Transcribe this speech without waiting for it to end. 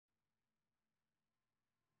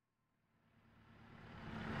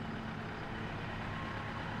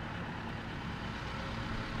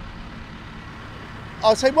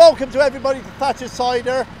I'll say welcome to everybody to Thatchers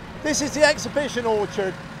Cider. This is the exhibition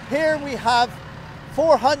orchard. Here we have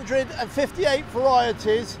 458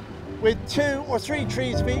 varieties with 2 or 3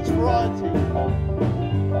 trees of each variety.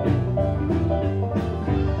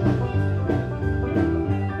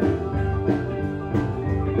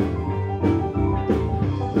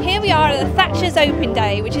 Here we are at the Thatchers Open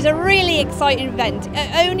Day, which is a really exciting event.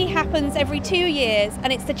 It only happens every 2 years,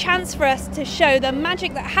 and it's the chance for us to show the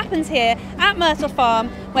magic that happens here at Myrtle Farm,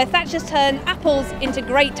 where Thatchers turn apples into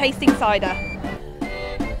great tasting cider.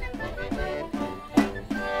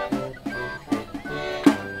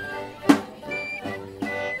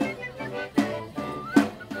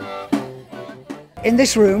 In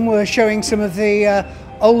this room we're showing some of the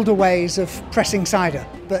older ways of pressing cider,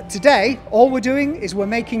 but today all we're doing is we're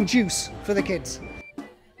making juice for the kids.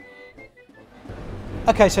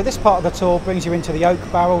 Okay, so this part of the tour brings you into the oak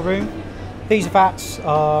barrel room. These vats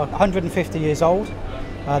are 150 years old.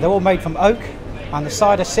 They're all made from oak, and the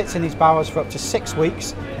cider sits in these barrels for up to 6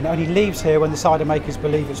 weeks and only leaves here when the cider makers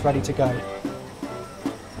believe it's ready to go.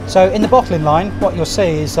 So in the bottling line, what you'll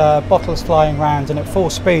see is bottles flying around, and at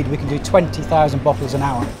full speed we can do 20,000 bottles an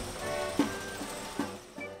hour.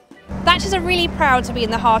 Thatchers are really proud to be in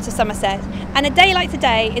the heart of Somerset, and a day like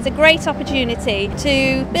today is a great opportunity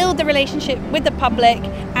to build the relationship with the public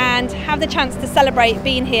and have the chance to celebrate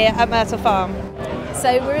being here at Myrtle Farm.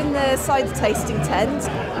 So we're in the cider tasting tent.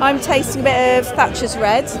 I'm tasting a bit of Thatchers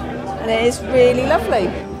Red, and it is really lovely.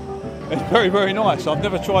 It's very, very nice. I've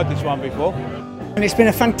never tried this one before. And it's been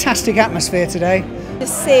a fantastic atmosphere today.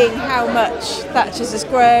 Just seeing how much Thatchers has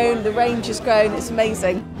grown, the range has grown, it's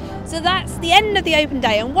amazing. So that's the end of the open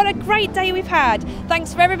day, and what a great day we've had.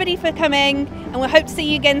 Thanks for everybody for coming, and we'll hope to see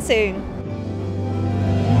you again soon.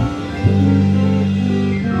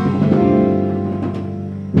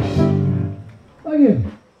 Thank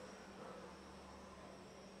you.